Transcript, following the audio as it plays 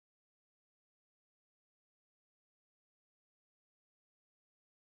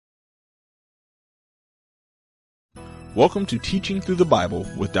Welcome to Teaching Through the Bible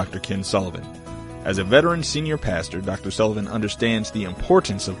with Dr. Ken Sullivan. As a veteran senior pastor, Dr. Sullivan understands the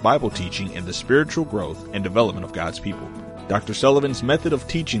importance of Bible teaching in the spiritual growth and development of God's people. Dr. Sullivan's method of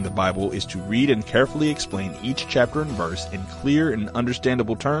teaching the Bible is to read and carefully explain each chapter and verse in clear and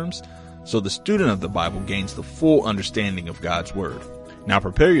understandable terms, so the student of the Bible gains the full understanding of God's Word. Now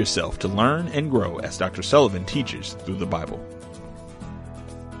prepare yourself to learn and grow as Dr. Sullivan teaches through the Bible.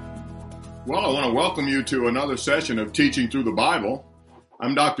 Well, I want to welcome you to another session of Teaching Through the Bible.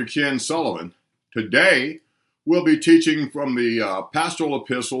 I'm Dr. Ken Sullivan. Today, we'll be teaching from the pastoral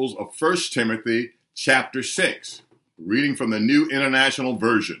epistles of 1 Timothy chapter 6, reading from the New International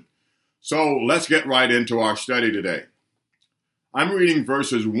Version. So let's get right into our study today. I'm reading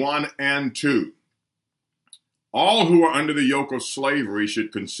verses 1 and 2. All who are under the yoke of slavery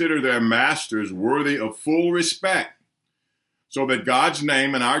should consider their masters worthy of full respect, so that God's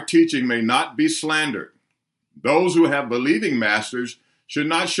name and our teaching may not be slandered. Those who have believing masters should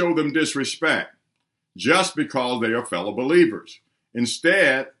not show them disrespect, just because they are fellow believers.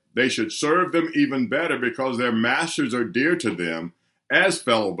 Instead, they should serve them even better because their masters are dear to them as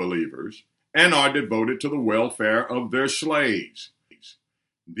fellow believers and are devoted to the welfare of their slaves.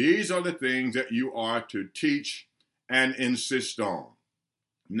 These are the things that you are to teach and insist on.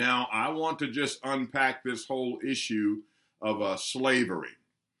 Now, I want to just unpack this whole issue of slavery.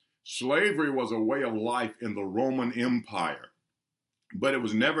 Slavery was a way of life in the Roman Empire, but it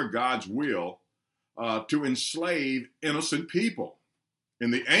was never God's will to enslave innocent people. In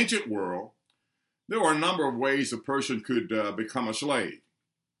the ancient world, there were a number of ways a person could become a slave.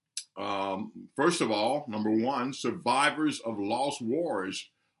 First of all, number one, survivors of lost wars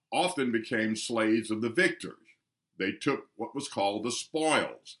often became slaves of the victors. They took what was called the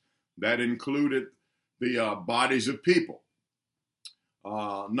spoils. That included the bodies of people.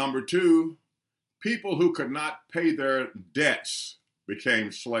 Number two, people who could not pay their debts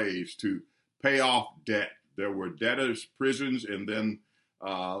became slaves to pay off debt. There were debtors' prisons, and then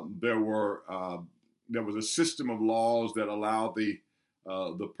there was a system of laws that allowed the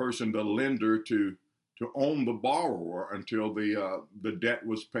person, the lender, to own the borrower until the debt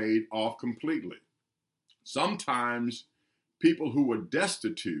was paid off completely. Sometimes people who were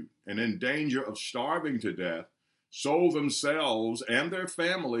destitute and in danger of starving to death sold themselves and their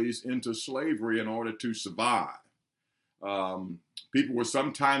families into slavery in order to survive. People were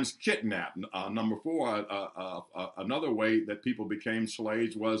sometimes kidnapped. Number four, another way that people became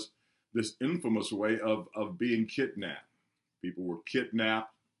slaves was this infamous way of being kidnapped. People were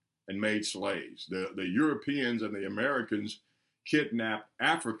kidnapped and made slaves. The Europeans and the Americans kidnapped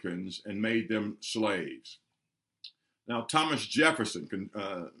Africans and made them slaves. Now, Thomas Jefferson,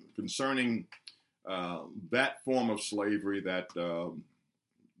 concerning that form of slavery that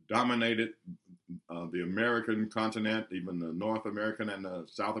dominated the American continent, even the North American and the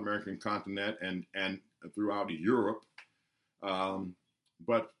South American continent, and throughout Europe.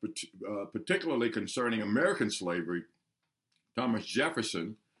 But particularly concerning American slavery, Thomas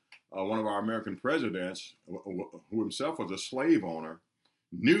Jefferson, one of our American presidents, who himself was a slave owner,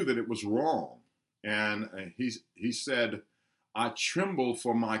 knew that it was wrong. And he said, "I tremble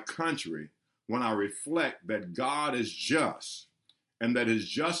for my country when I reflect that God is just and that his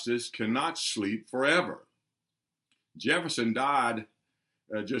justice cannot sleep forever." Jefferson died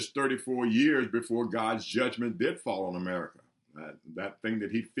just 34 years before God's judgment did fall on America. That thing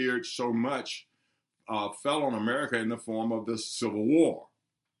that he feared so much fell on America in the form of the Civil War.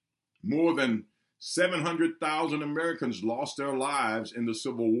 More than 700,000 Americans lost their lives in the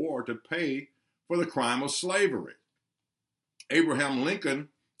Civil War to pay for the crime of slavery. Abraham Lincoln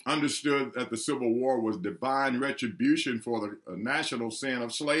understood that the Civil War was divine retribution for the national sin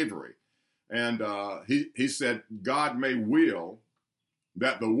of slavery. And he said God may will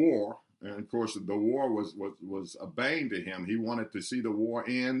that the war, and of course the war was a bane to him. He wanted to see the war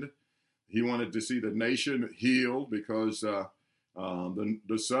end. He wanted to see the nation healed because the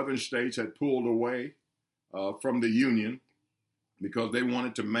southern states had pulled away from the Union because they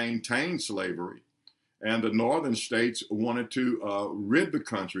wanted to maintain slavery. And the northern states wanted to rid the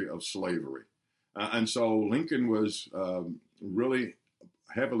country of slavery. And so Lincoln was really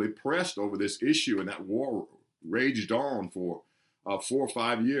heavily pressed over this issue, and that war raged on for 4 or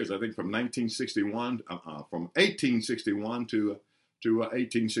 5 years, I think from 1861 to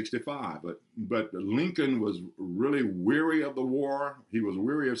 1865. But Lincoln was really weary of the war. He was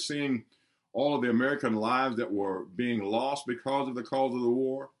weary of seeing all of the American lives that were being lost because of the cause of the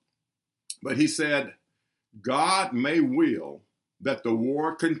war. But he said, God may will that the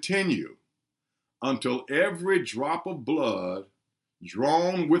war continue until every drop of blood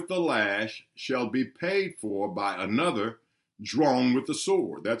drawn with the lash shall be paid for by another drawn with the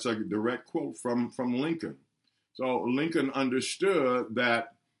sword. That's a direct quote from Lincoln. So Lincoln understood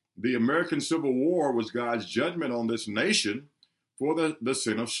that the American Civil War was God's judgment on this nation for the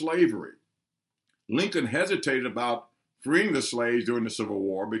sin of slavery. Lincoln hesitated about freeing the slaves during the Civil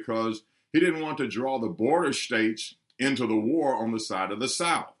War because he didn't want to draw the border states into the war on the side of the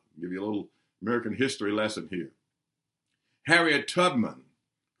South. I'll give you a little American history lesson here. Harriet Tubman,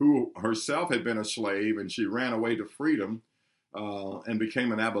 who herself had been a slave and she ran away to freedom and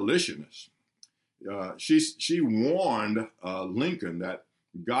became an abolitionist. She warned Lincoln that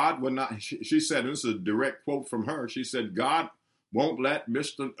God would not, she said, and this is a direct quote from her, she said, God won't let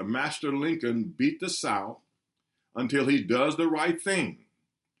Master Lincoln beat the South until he does the right thing.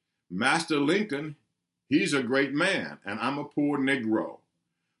 Master Lincoln, he's a great man, and I'm a poor Negro.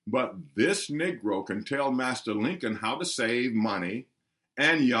 But this Negro can tell Master Lincoln how to save money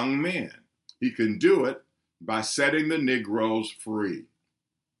and young men. He can do it by setting the Negroes free.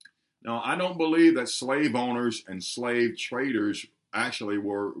 Now, I don't believe that slave owners and slave traders actually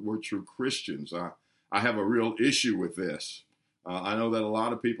were true Christians. I have a real issue with this. I know that a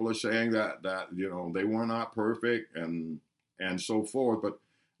lot of people are saying that they were not perfect and so forth, but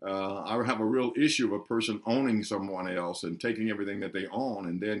I have a real issue of a person owning someone else and taking everything that they own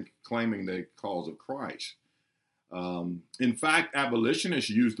and then claiming the cause of Christ. In fact,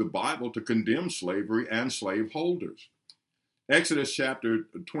 abolitionists use the Bible to condemn slavery and slaveholders. Exodus chapter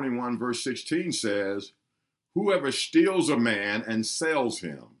 21, verse 16 says, "Whoever steals a man and sells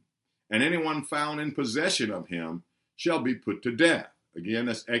him, and anyone found in possession of him, shall be put to death." Again,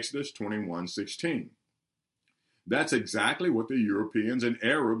 that's Exodus 21:16. That's exactly what the Europeans and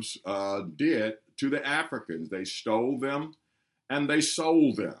Arabs did to the Africans. They stole them and they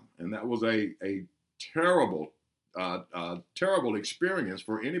sold them. And that was a terrible, terrible experience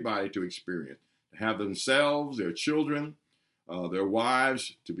for anybody to experience. To have themselves, their children, their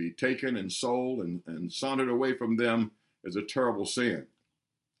wives to be taken and sold and sauntered away from them is a terrible sin.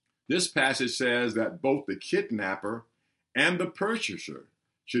 This passage says that both the kidnapper and the purchaser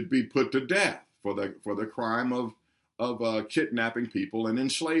should be put to death for the crime of kidnapping people and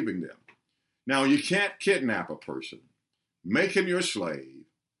enslaving them. Now, you can't kidnap a person, make him your slave,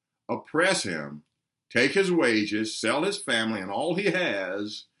 oppress him, take his wages, sell his family and all he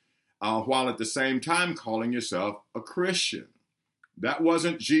has, while at the same time calling yourself a Christian. That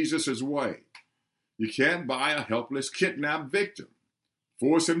wasn't Jesus's way. You can't buy a helpless kidnapped victim,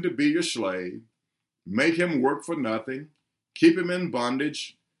 force him to be your slave, make him work for nothing, keep him in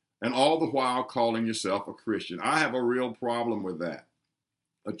bondage, and all the while calling yourself a Christian. I have a real problem with that.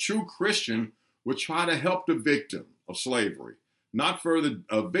 A true Christian would try to help the victim of slavery, not further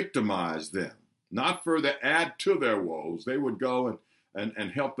victimize them, not further add to their woes. They would go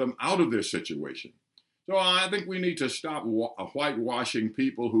and help them out of their situation. So I think we need to stop whitewashing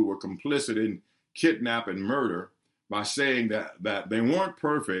people who were complicit in kidnap and murder by saying that they weren't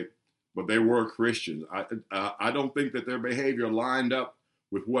perfect, but they were Christians. I don't think that their behavior lined up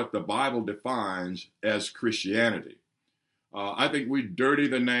with what the Bible defines as Christianity. I think we dirty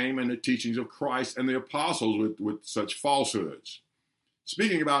the name and the teachings of Christ and the apostles with such falsehoods.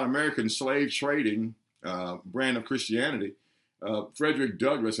 Speaking about American slave trading brand of Christianity, Frederick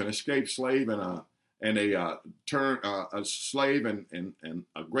Douglass, an escaped slave and a slave and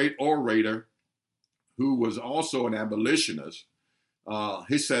a great orator who was also an abolitionist,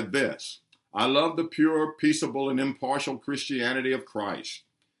 he said this: "I love the pure, peaceable, and impartial Christianity of Christ.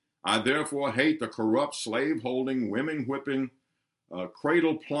 I therefore hate the corrupt, slave-holding, women-whipping,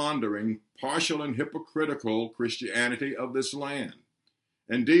 cradle-plundering, partial and hypocritical Christianity of this land.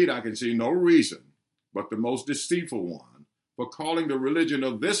 Indeed, I can see no reason but the most deceitful one for calling the religion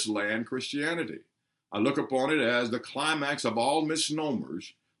of this land Christianity. I look upon it as the climax of all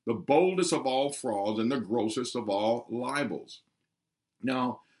misnomers, the boldest of all frauds, and the grossest of all libels."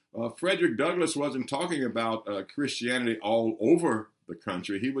 Now, Frederick Douglass wasn't talking about Christianity all over the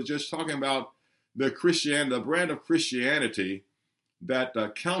country. He was just talking about the brand of Christianity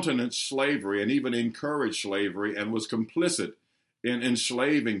that countenanced slavery and even encouraged slavery and was complicit in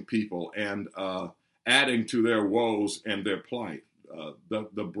enslaving people and adding to their woes and their plight.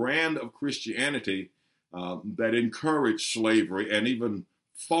 The brand of Christianity that encouraged slavery and even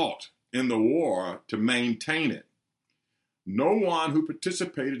fought in the war to maintain it. No one who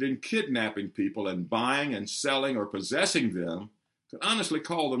participated in kidnapping people and buying and selling or possessing them could honestly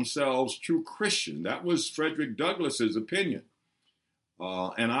call themselves true Christian. That was Frederick Douglass's opinion.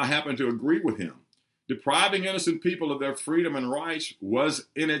 And I happen to agree with him. Depriving innocent people of their freedom and rights was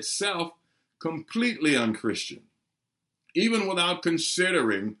in itself completely unchristian. even without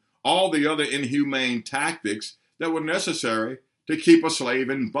considering all the other inhumane tactics that were necessary to keep a slave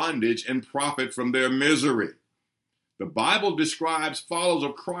in bondage and profit from their misery. The Bible describes followers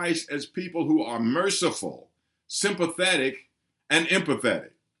of Christ as people who are merciful, sympathetic, and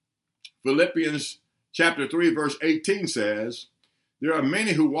empathetic. Philippians chapter 3, verse 18 says, there are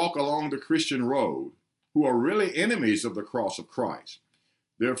many who walk along the Christian road who are really enemies of the cross of Christ.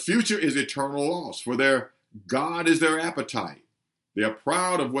 Their future is eternal loss, for their God is their appetite. They are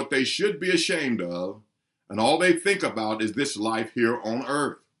proud of what they should be ashamed of, and all they think about is this life here on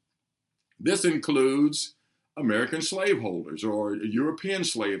earth. This includes American slaveholders or European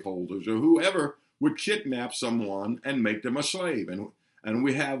slaveholders or whoever would kidnap someone and make them a slave. And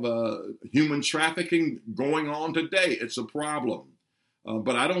we have human trafficking going on today. It's a problem.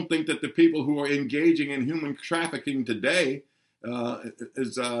 But I don't think that the people who are engaging in human trafficking today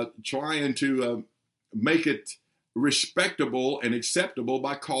is trying to make it respectable and acceptable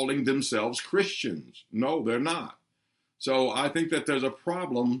by calling themselves Christians. No, they're not. So I think that there's a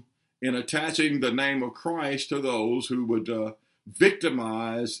problem in attaching the name of Christ to those who would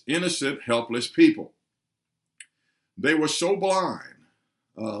victimize innocent, helpless people. They were so blind,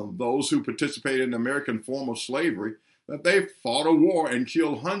 those who participated in the American form of slavery, that they fought a war and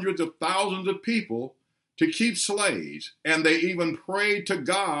killed hundreds of thousands of people to keep slaves, and they even prayed to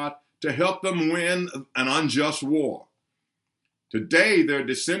God to help them win an unjust war. Today, their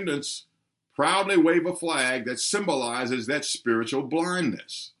descendants proudly wave a flag that symbolizes that spiritual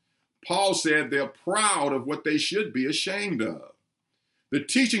blindness. Paul said they're proud of what they should be ashamed of. The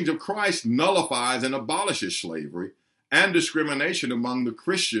teachings of Christ nullifies and abolishes slavery and discrimination among the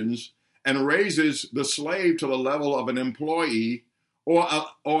Christians and raises the slave to the level of an employee or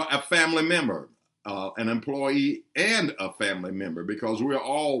a family member, an employee and a family member, because we're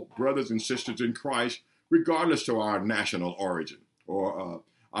all brothers and sisters in Christ, regardless to our national origin or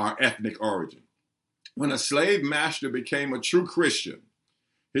our ethnic origin. When a slave master became a true Christian,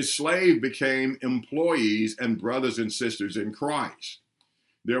 his slave became employees and brothers and sisters in Christ.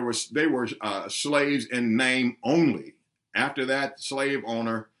 They were slaves in name only. After that, slave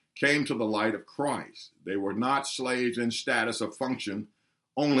owner came to the light of Christ. They were not slaves in status or function,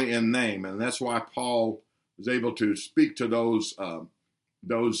 only in name. And that's why Paul was able to speak to those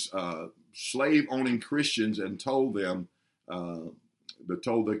slave-owning Christians and told them, the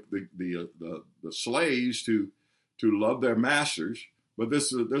slaves to love their masters. But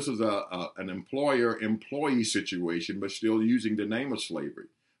this is an employer-employee situation, but still using the name of slavery.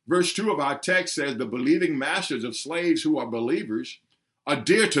 Verse 2 of our text says, the believing masters of slaves who are believers are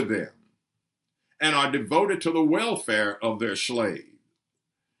dear to them and are devoted to the welfare of their slave.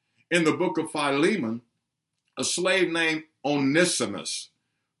 In the book of Philemon, a slave named Onesimus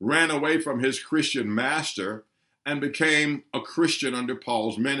ran away from his Christian master and became a Christian under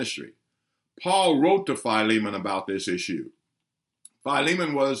Paul's ministry. Paul wrote to Philemon about this issue.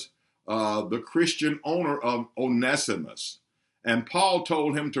 Philemon was the Christian owner of Onesimus, and Paul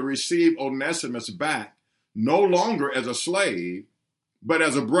told him to receive Onesimus back no longer as a slave, but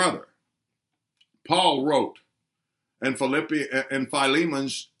as a brother. Paul wrote in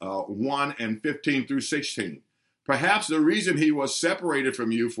Philemon's 1 and 15 through 16, perhaps the reason he was separated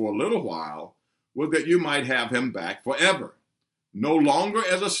from you for a little while was that you might have him back forever, no longer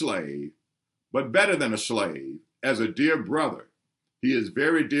as a slave, but better than a slave, as a dear brother. He is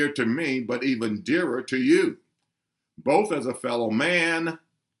very dear to me, but even dearer to you, both as a fellow man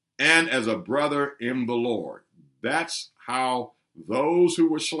and as a brother in the Lord. That's how those who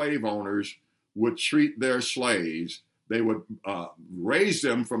were slave owners would treat their slaves. They would raise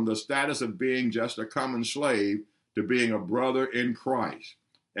them from the status of being just a common slave to being a brother in Christ.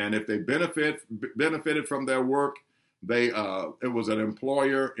 And if they benefited from their work, it was an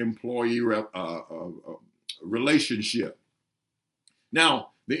employer-employee relationship. Now,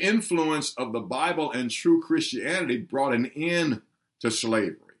 the influence of the Bible and true Christianity brought an end to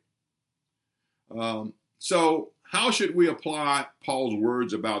slavery. So how should we apply Paul's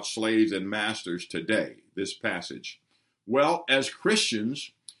words about slaves and masters today, this passage? Well, as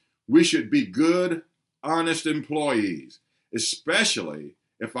Christians, we should be good, honest employees, especially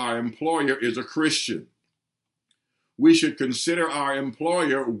if our employer is a Christian. We should consider our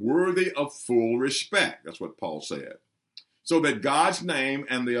employer worthy of full respect. That's what Paul said. So that God's name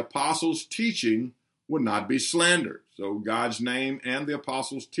and the apostles' teaching would not be slandered. So God's name and the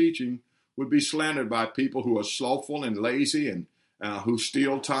apostles' teaching would be slandered by people who are slothful and lazy and who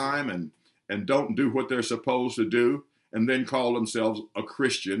steal time and don't do what they're supposed to do and then call themselves a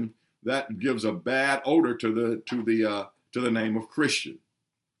Christian. That gives a bad odor to the name of Christian.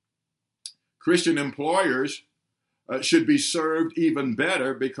 Christian employers should be served even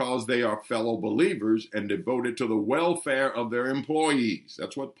better because they are fellow believers and devoted to the welfare of their employees.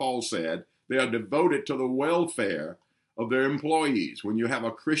 That's what Paul said. They are devoted to the welfare of their employees. When you have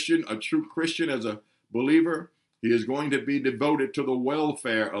a Christian, a true Christian as a believer, he is going to be devoted to the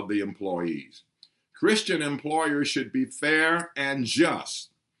welfare of the employees. Christian employers should be fair and just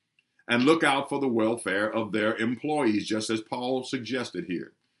and look out for the welfare of their employees, just as Paul suggested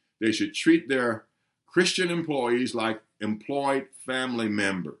here. They should treat their Christian employees like employed family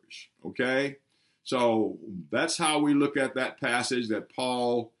members, okay? So that's how we look at that passage that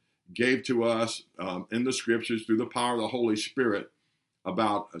Paul gave to us in the scriptures through the power of the Holy Spirit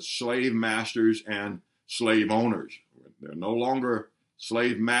about slave masters and slave owners. They're no longer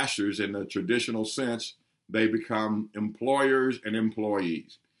slave masters in the traditional sense. They become employers and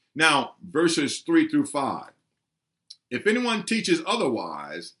employees. Now, verses 3 through 5. If anyone teaches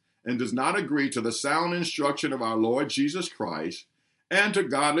otherwise and does not agree to the sound instruction of our Lord Jesus Christ and to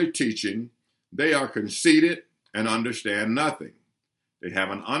godly teaching, they are conceited and understand nothing. They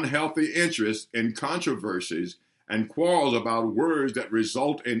have an unhealthy interest in controversies and quarrels about words that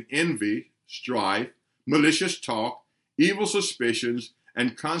result in envy, strife, malicious talk, evil suspicions,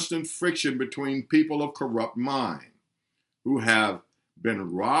 and constant friction between people of corrupt mind, who have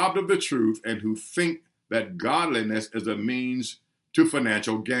been robbed of the truth and who think that godliness is a means to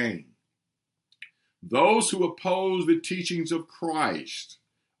financial gain. Those who oppose the teachings of Christ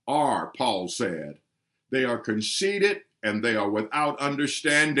are, Paul said, they are conceited and they are without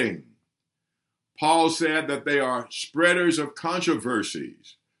understanding. Paul said that they are spreaders of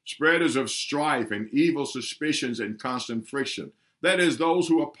controversies, spreaders of strife and evil suspicions and constant friction. That is, those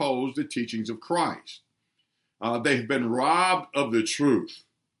who oppose the teachings of Christ. They've been robbed of the truth,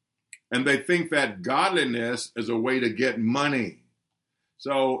 and they think that godliness is a way to get money.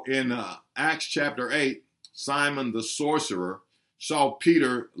 So in Acts chapter 8, Simon the sorcerer saw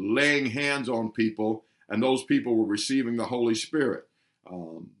Peter laying hands on people, and those people were receiving the Holy Spirit.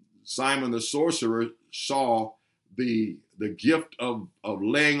 Simon the sorcerer saw the gift of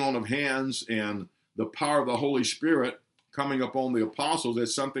laying on of hands and the power of the Holy Spirit coming upon the apostles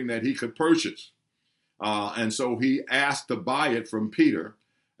as something that he could purchase. And so he asked to buy it from Peter,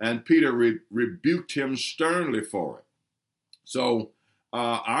 and Peter rebuked him sternly for it. So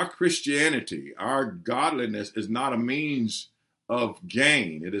our Christianity, our godliness is not a means of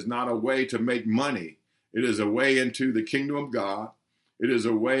gain. It is not a way to make money. It is a way into the kingdom of God. It is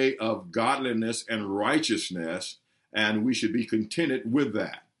a way of godliness and righteousness, and we should be contented with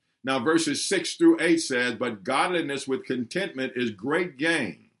that. Now, verses 6 through 8 says, but godliness with contentment is great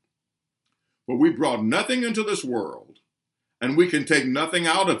gain. For we brought nothing into this world, and we can take nothing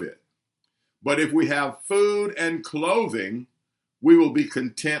out of it. But if we have food and clothing, we will be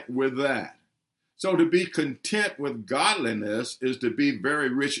content with that. So to be content with godliness is to be very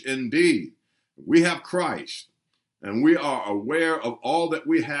rich indeed. We have Christ, and we are aware of all that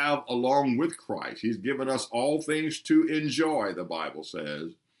we have along with Christ. He's given us all things to enjoy, the Bible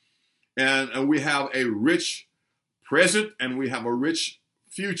says. And we have a rich present and we have a rich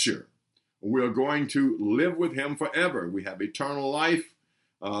future. We are going to live with him forever. We have eternal life.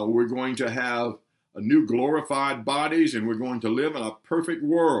 We're going to have a new glorified bodies, and we're going to live in a perfect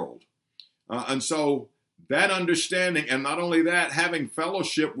world. And so that understanding, and not only that, having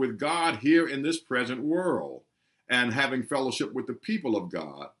fellowship with God here in this present world and having fellowship with the people of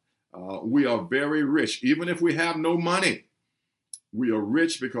God, we are very rich. Even if we have no money, we are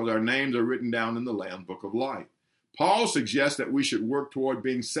rich because our names are written down in the Lamb's Book of Life. Paul suggests that we should work toward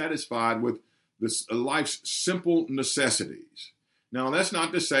being satisfied with life's simple necessities. Now, that's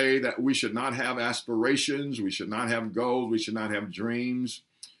not to say that we should not have aspirations, we should not have goals, we should not have dreams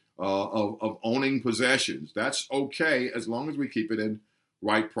of owning possessions. That's okay as long as we keep it in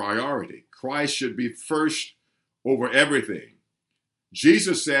right priority. Christ should be first over everything.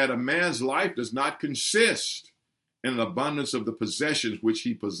 Jesus said a man's life does not consist in an abundance of the possessions which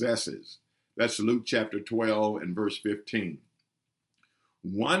he possesses. That's Luke chapter 12 and verse 15.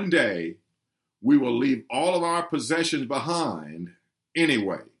 One day, we will leave all of our possessions behind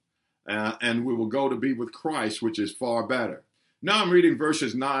anyway, and we will go to be with Christ, which is far better. Now I'm reading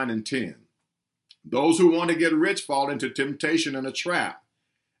verses 9 and 10. Those who want to get rich fall into temptation and a trap,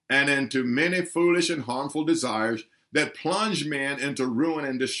 and into many foolish and harmful desires that plunge men into ruin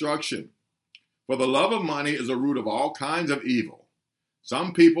and destruction. For the love of money is a root of all kinds of evil.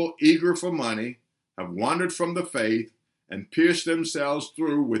 Some people, eager for money, have wandered from the faith and pierced themselves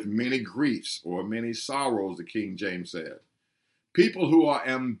through with many griefs, or many sorrows, the King James said. People who are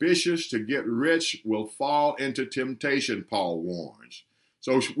ambitious to get rich will fall into temptation, Paul warns.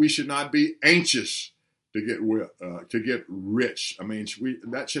 So we should not be anxious to get rich. I mean,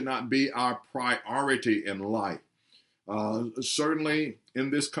 that should not be our priority in life. Certainly in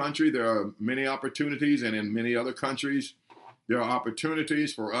this country, there are many opportunities, and in many other countries, there are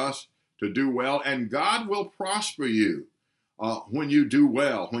opportunities for us to do well, and God will prosper you when you do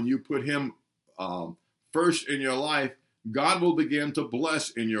well. When you put Him first in your life, God will begin to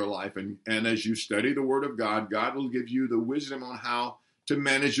bless in your life. And as you study the Word of God, God will give you the wisdom on how to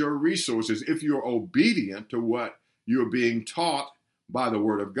manage your resources. If you're obedient to what you're being taught by the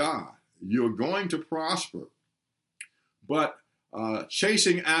Word of God, you're going to prosper. But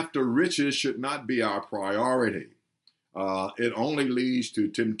chasing after riches should not be our priority. It only leads to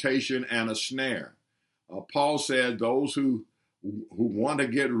temptation and a snare. Paul said those who want to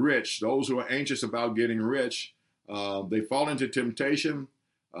get rich, those who are anxious about getting rich, they fall into temptation.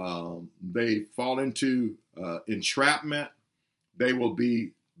 They fall into entrapment. They will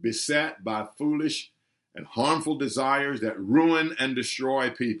be beset by foolish and harmful desires that ruin and destroy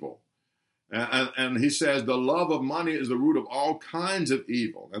people. And he says the love of money is the root of all kinds of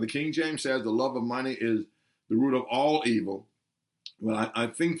evil. And the King James says the love of money is the root of all evil. Well, I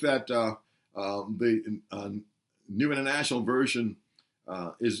think that the New International Version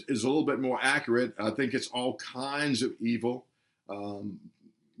is a little bit more accurate. I think it's all kinds of evil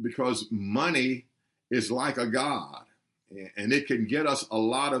because money is like a god, and it can get us a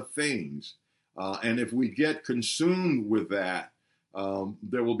lot of things. And if we get consumed with that,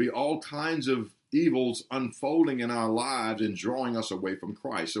 there will be all kinds of evils unfolding in our lives and drawing us away from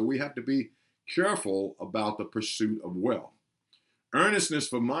Christ. So we have to be careful about the pursuit of wealth. Earnestness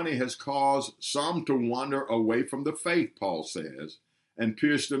for money has caused some to wander away from the faith, Paul says, and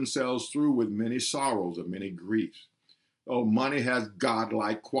pierce themselves through with many sorrows and many griefs. Oh, money has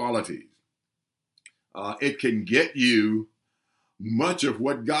godlike qualities. It can get you much of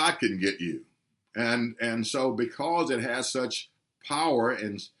what God can get you. And so because it has such power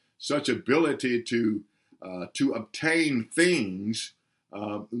and such ability to obtain things,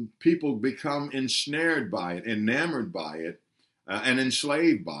 people become ensnared by it, enamored by it, and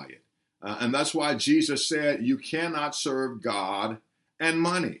enslaved by it. And that's why Jesus said you cannot serve God and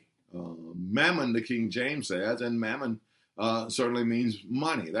money. Mammon, the King James says, and mammon certainly means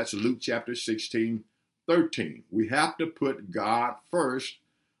money. That's Luke chapter 16:13. We have to put God first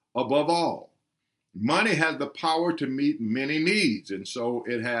above all. Money has the power to meet many needs, and so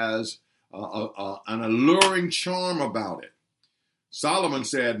it has an alluring charm about it. Solomon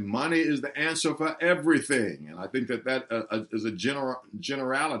said, money is the answer for everything. And I think that is a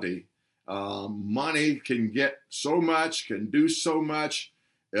generality. Money can get so much, can do so much.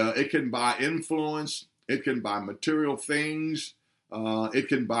 It can buy influence. It can buy material things. It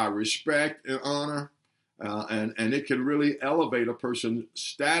can buy respect and honor. And it can really elevate a person's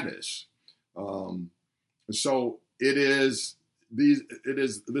status. So it is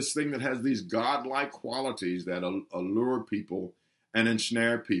this thing that has these godlike qualities that allure people and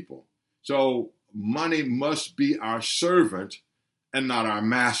ensnare people. So money must be our servant and not our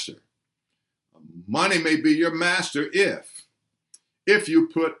master. Money may be your master if you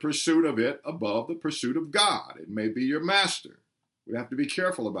put pursuit of it above the pursuit of God. It may be your master. We have to be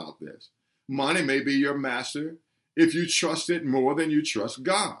careful about this. Money may be your master if you trust it more than you trust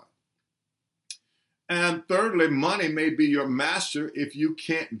God. And thirdly, money may be your master if you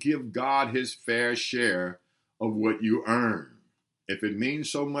can't give God his fair share of what you earn. If it means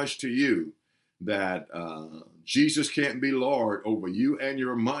so much to you that Jesus can't be Lord over you and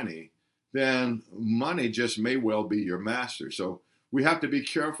your money, then money just may well be your master. So we have to be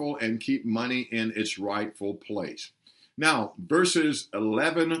careful and keep money in its rightful place. Now, verses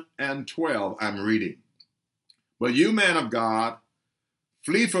 11 and 12, I'm reading. But you, man of God,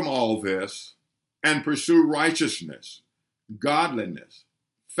 flee from all this and pursue righteousness, godliness,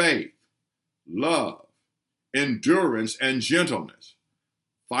 faith, love, endurance, and gentleness.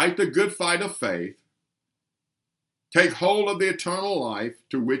 Fight the good fight of faith. Take hold of the eternal life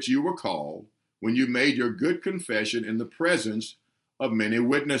to which you were called when you made your good confession in the presence of many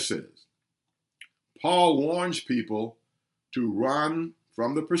witnesses. Paul warns people to run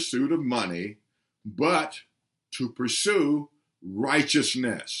from the pursuit of money, but to pursue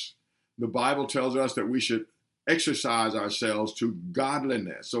righteousness. The Bible tells us that we should exercise ourselves to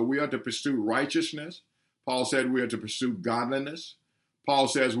godliness. So we are to pursue righteousness. Paul said we are to pursue godliness. Paul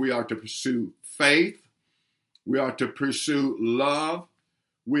says we are to pursue faith. We are to pursue love.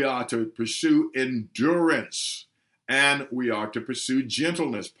 We are to pursue endurance. And we are to pursue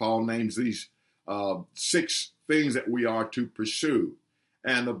gentleness. Paul names these 6 things that we are to pursue.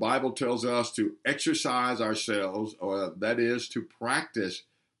 And the Bible tells us to exercise ourselves, or that is to practice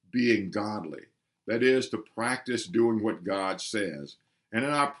being godly. That is, to practice doing what God says. And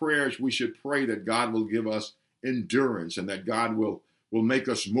in our prayers, we should pray that God will give us endurance and that God will make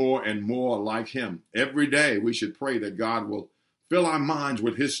us more and more like him. Every day, we should pray that God will fill our minds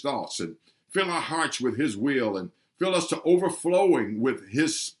with his thoughts and fill our hearts with his will and fill us to overflowing with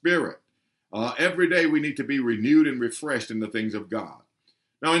his spirit. Every day, we need to be renewed and refreshed in the things of God.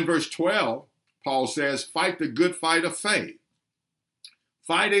 Now, in verse 12, Paul says, fight the good fight of faith.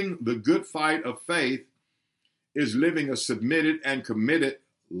 Fighting the good fight of faith is living a submitted and committed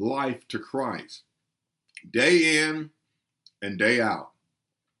life to Christ, day in and day out.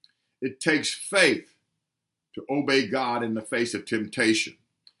 It takes faith to obey God in the face of temptation.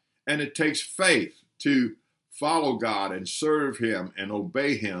 And it takes faith to follow God and serve him and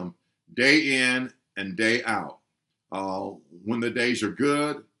obey him day in and day out. When the days are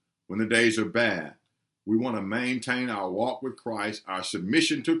good, when the days are bad, we want to maintain our walk with Christ, our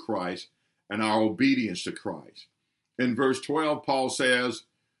submission to Christ, and our obedience to Christ. In verse 12, Paul says,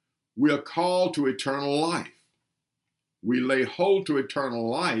 we are called to eternal life. We lay hold to eternal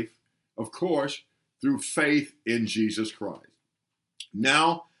life, of course, through faith in Jesus Christ.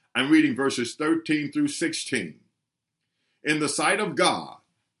 Now, I'm reading verses 13 through 16. In the sight of God,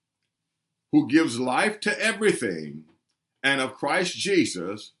 who gives life to everything, and of Christ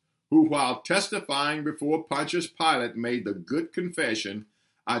Jesus, who while testifying before Pontius Pilate made the good confession,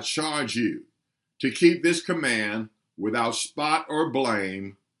 I charge you to keep this command without spot or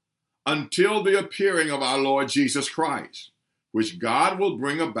blame until the appearing of our Lord Jesus Christ, which God will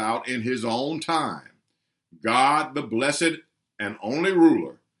bring about in his own time. God, the blessed and only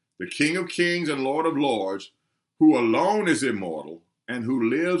ruler, the King of kings and Lord of lords, who alone is immortal and who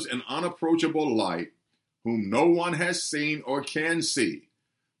lives in unapproachable light, whom no one has seen or can see.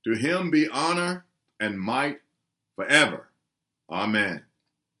 To him be honor and might forever. Amen.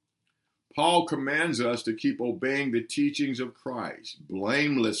 Paul commands us to keep obeying the teachings of Christ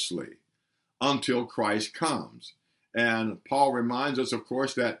blamelessly until Christ comes. And Paul reminds us, of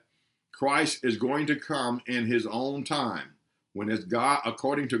course, that Christ is going to come in his own time. When it's God,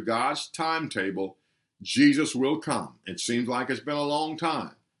 according to God's timetable, Jesus will come. It seems like it's been a long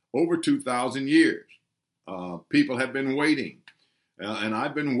time, over 2,000 years. People have been waiting. And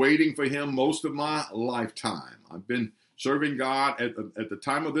I've been waiting for him most of my lifetime. I've been serving God at the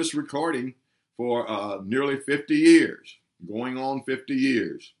time of this recording for nearly 50 years, going on 50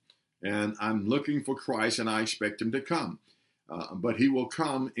 years. And I'm looking for Christ and I expect him to come. But he will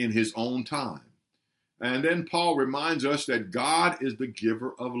come in his own time. And then Paul reminds us that God is the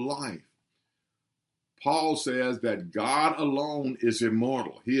giver of life. Paul says that God alone is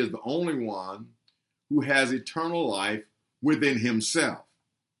immortal. He is the only one who has eternal life within himself.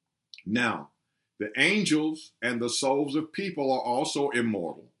 Now, the angels and the souls of people are also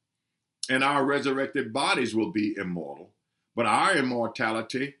immortal, and our resurrected bodies will be immortal, but our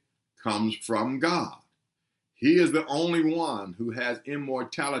immortality comes from God. He is the only one who has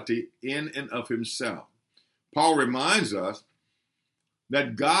immortality in and of himself. Paul reminds us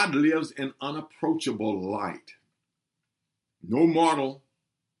that God lives in unapproachable light. No mortal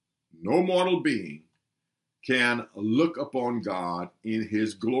being can look upon God in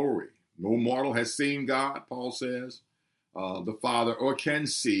his glory. No mortal has seen God, Paul says, the Father, or can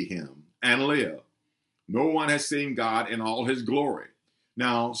see him and live. No one has seen God in all his glory.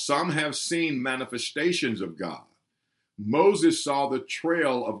 Now, some have seen manifestations of God. Moses saw the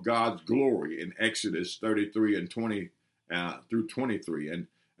trail of God's glory in Exodus 33 and 20 through 23.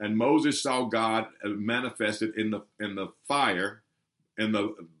 And Moses saw God manifested in the fire, in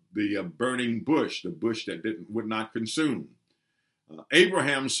the burning bush, the bush that would not consume.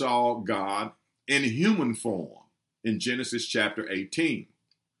 Abraham saw God in human form in Genesis chapter 18.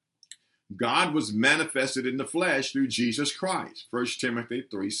 God was manifested in the flesh through Jesus Christ, 1 Timothy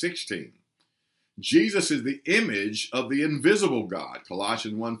 3:16. Jesus is the image of the invisible God.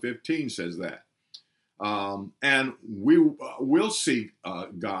 Colossians 1:15 says that. And we will see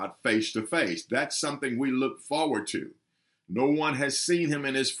God face to face. That's something we look forward to. No one has seen him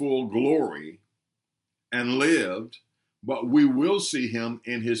in his full glory and lived, but we will see him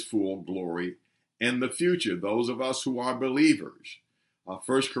in his full glory in the future, those of us who are believers.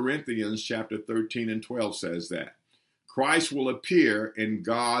 1 Corinthians chapter 13 and 12 says that. Christ will appear in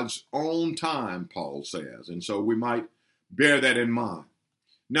God's own time, Paul says. And so we might bear that in mind.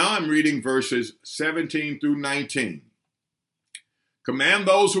 Now I'm reading verses 17 through 19. Command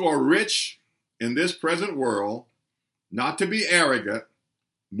those who are rich in this present world not to be arrogant,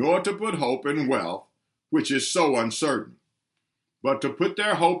 nor to put hope in wealth, which is so uncertain, but to put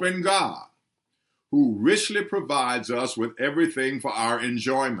their hope in God, who richly provides us with everything for our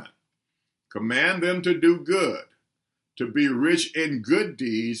enjoyment. Command them to do good, to be rich in good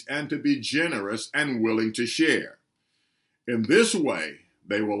deeds, and to be generous and willing to share. In this way,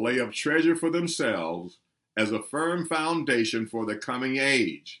 they will lay up treasure for themselves as a firm foundation for the coming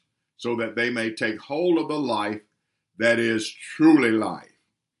age, so that they may take hold of the life that is truly life.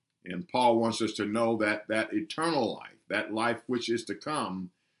 And Paul wants us to know that that eternal life, that life which is to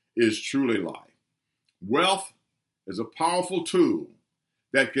come, is truly life. Wealth is a powerful tool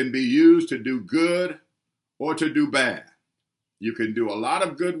that can be used to do good or to do bad. You can do a lot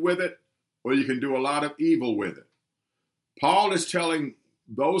of good with it, or you can do a lot of evil with it. Paul is telling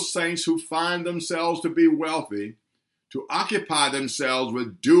those saints who find themselves to be wealthy to occupy themselves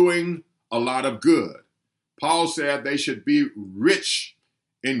with doing a lot of good. Paul said they should be rich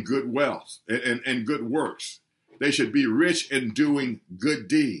in good wealth and good works. They should be rich in doing good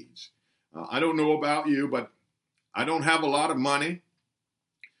deeds. I don't know about you, but I don't have a lot of money,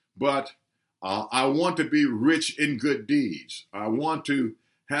 but I want to be rich in good deeds. I want to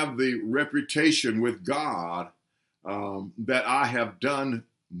have the reputation with God that I have done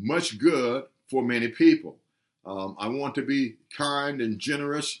much good for many people. I want to be kind and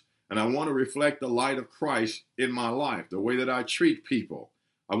generous, and I want to reflect the light of Christ in my life, the way that I treat people.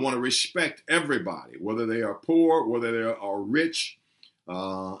 I want to respect everybody, whether they are poor, whether they are rich,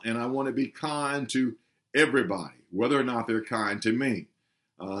 and I want to be kind to everybody, whether or not they're kind to me.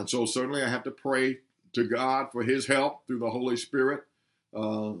 And so certainly I have to pray to God for his help through the Holy Spirit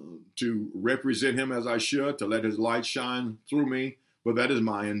to represent him as I should, to let his light shine through me, but that is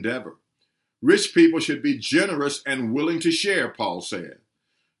my endeavor. Rich people should be generous and willing to share, Paul said.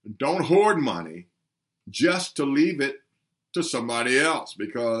 Don't hoard money just to leave it to somebody else,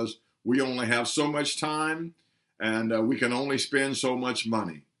 because we only have so much time and we can only spend so much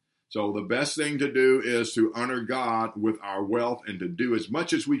money. So the best thing to do is to honor God with our wealth and to do as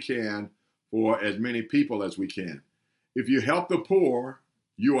much as we can for as many people as we can. If you help the poor,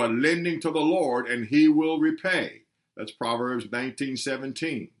 you are lending to the Lord and he will repay. That's Proverbs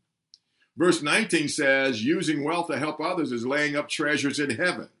 19:17. Verse 19 says, using wealth to help others is laying up treasures in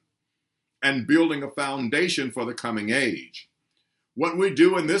heaven and building a foundation for the coming age. What we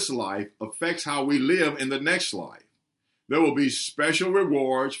do in this life affects how we live in the next life. There will be special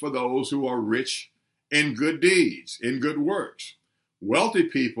rewards for those who are rich in good deeds, in good works. Wealthy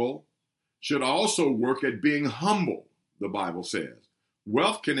people should also work at being humble, the Bible says.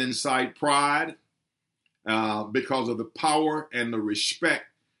 Wealth can incite pride because of the power and the respect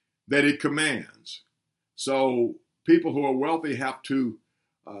that it commands. So people who are wealthy have to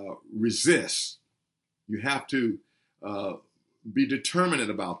resist. You have to be determined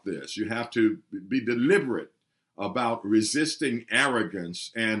about this. You have to be deliberate about resisting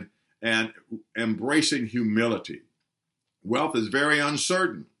arrogance and embracing humility. Wealth is very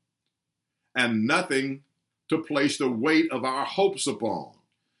uncertain and nothing to place the weight of our hopes upon.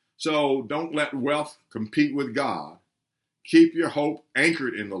 So don't let wealth compete with God. Keep your hope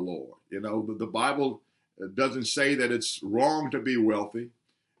anchored in the Lord. You know, the Bible doesn't say that it's wrong to be wealthy.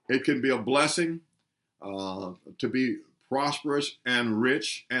 It can be a blessing to be prosperous and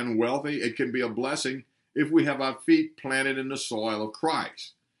rich and wealthy. It can be a blessing if we have our feet planted in the soil of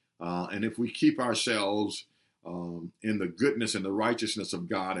Christ. And if we keep ourselves in the goodness and the righteousness of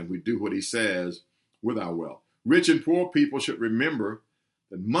God and we do what he says with our wealth. Rich and poor people should remember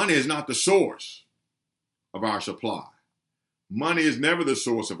that money is not the source of our supply. Money is never the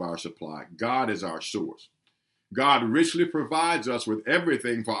source of our supply. God is our source. God richly provides us with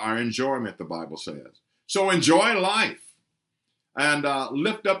everything for our enjoyment, the Bible says. So enjoy life and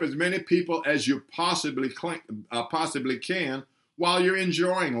lift up as many people as you possibly can while you're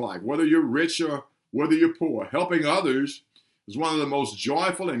enjoying life, whether you're rich or whether you're poor. Helping others is one of the most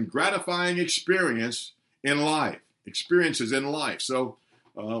joyful and gratifying experiences in life. So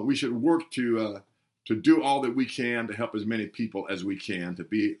we should work to do all that we can to help as many people as we can, to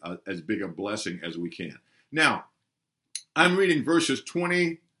be as big a blessing as we can. Now, I'm reading verses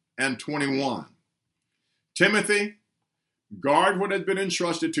 20 and 21. Timothy, guard what has been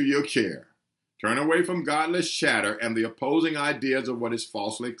entrusted to your care. Turn away from godless chatter and the opposing ideas of what is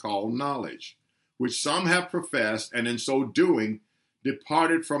falsely called knowledge, which some have professed, and in so doing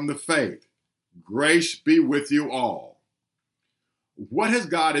departed from the faith. Grace be with you all. What has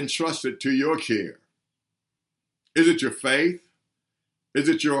God entrusted to your care? Is it your faith? Is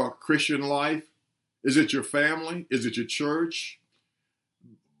it your Christian life? Is it your family? Is it your church?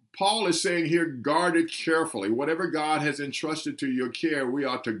 Paul is saying here, guard it carefully. Whatever God has entrusted to your care, we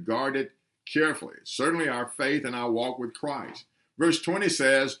ought to guard it carefully. Certainly our faith and our walk with Christ. Verse 20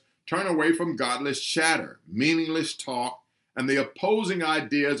 says, turn away from godless chatter, meaningless talk, and the opposing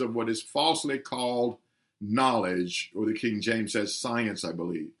ideas of what is falsely called knowledge, or the King James says science, I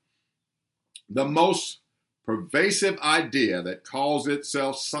believe. The most pervasive idea that calls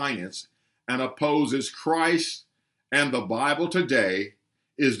itself science and opposes Christ and the Bible today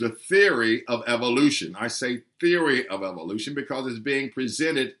is the theory of evolution. I say theory of evolution because it's being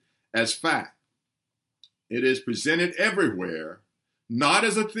presented as fact. It is presented everywhere, not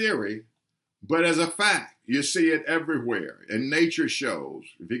as a theory, but as a fact. You see it everywhere in nature shows.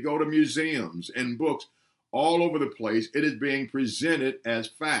 If you go to museums and books all over the place, it is being presented as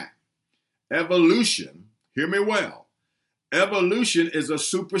fact. Evolution, hear me well, evolution is a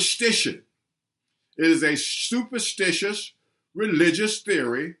superstition. It is a superstitious religious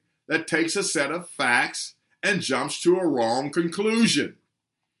theory that takes a set of facts and jumps to a wrong conclusion.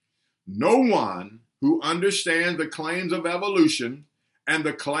 No one who understands the claims of evolution and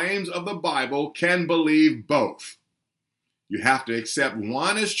the claims of the Bible can believe both. You have to accept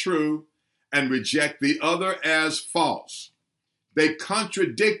one as true and reject the other as false. They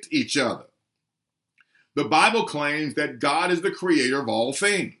contradict each other. The Bible claims that God is the creator of all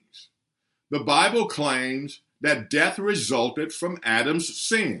things. The Bible claims that death resulted from Adam's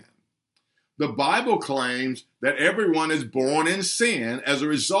sin. The Bible claims that everyone is born in sin as a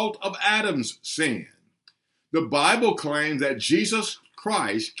result of Adam's sin. The Bible claims that Jesus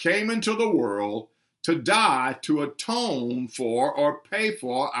Christ came into the world to die to atone for or pay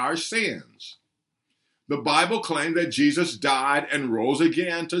for our sins. The Bible claims that Jesus died and rose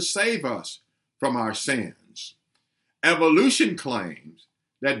again to save us from our sins. Evolution claims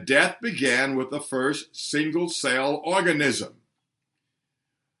that death began with the first single-cell organism.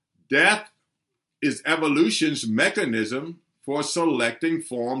 Death is evolution's mechanism for selecting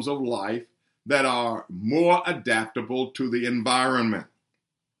forms of life that are more adaptable to the environment.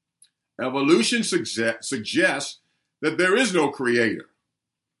 Evolution suggests that there is no creator.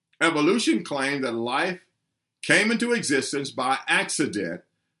 Evolution claims that life came into existence by accident,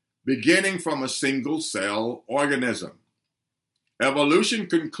 beginning from a single-cell organism. Evolution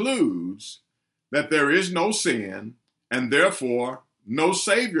concludes that there is no sin and therefore no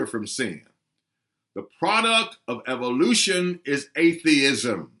savior from sin. The product of evolution is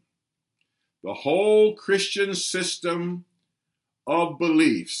atheism. The whole Christian system of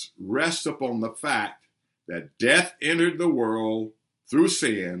beliefs rests upon the fact that death entered the world through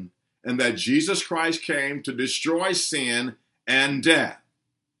sin and that Jesus Christ came to destroy sin and death.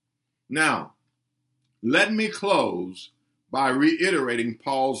 Now, let me close by reiterating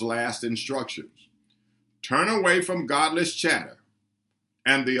Paul's last instructions. Turn away from godless chatter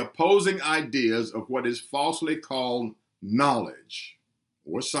and the opposing ideas of what is falsely called knowledge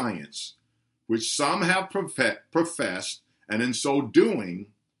or science, which some have professed, and in so doing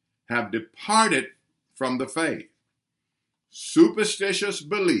have departed from the faith. Superstitious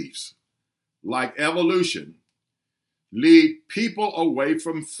beliefs, like evolution, lead people away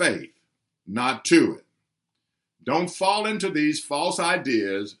from faith, not to it. Don't fall into these false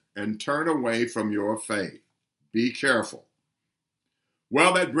ideas and turn away from your faith. Be careful.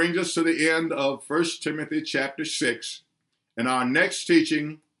 Well, that brings us to the end of 1 Timothy chapter 6. In our next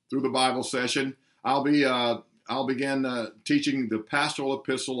teaching through the Bible session, I'll begin teaching the pastoral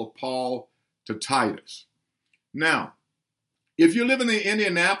epistle of Paul to Titus. Now, if you live in the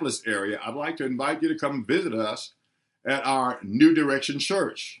Indianapolis area, I'd like to invite you to come visit us at our New Direction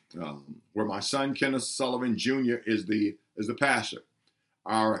Church, where my son Kenneth Sullivan Jr. is the pastor.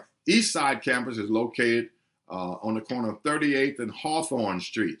 Our East Side campus is located on the corner of 38th and Hawthorne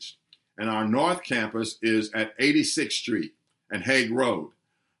Streets, and our North campus is at 86th Street and Hague Road.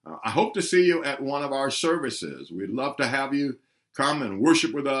 I hope to see you at one of our services. We'd love to have you come and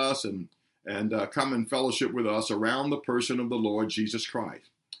worship with us and come and fellowship with us around the person of the Lord Jesus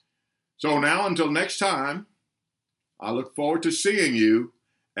Christ. So now, until next time, I look forward to seeing you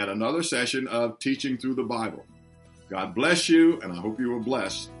at another session of Teaching Through the Bible. God bless you, and I hope you were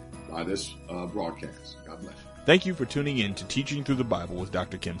blessed by this broadcast. God bless you. Thank you for tuning in to Teaching Through the Bible with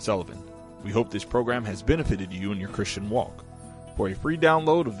Dr. Ken Sullivan. We hope this program has benefited you in your Christian walk. For a free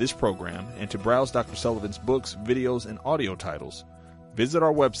download of this program and to browse Dr. Sullivan's books, videos, and audio titles, visit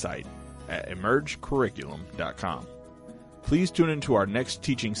our website at emergecurriculum.com. Please tune into our next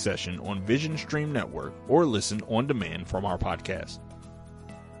teaching session on Vision Stream Network or listen on demand from our podcast.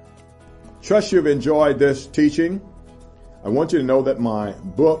 Trust you've enjoyed this teaching. I want you to know that my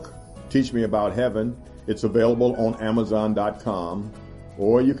book, Teach Me About Heaven, it's available on Amazon.com,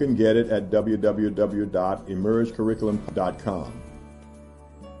 or you can get it at www.emergecurriculum.com.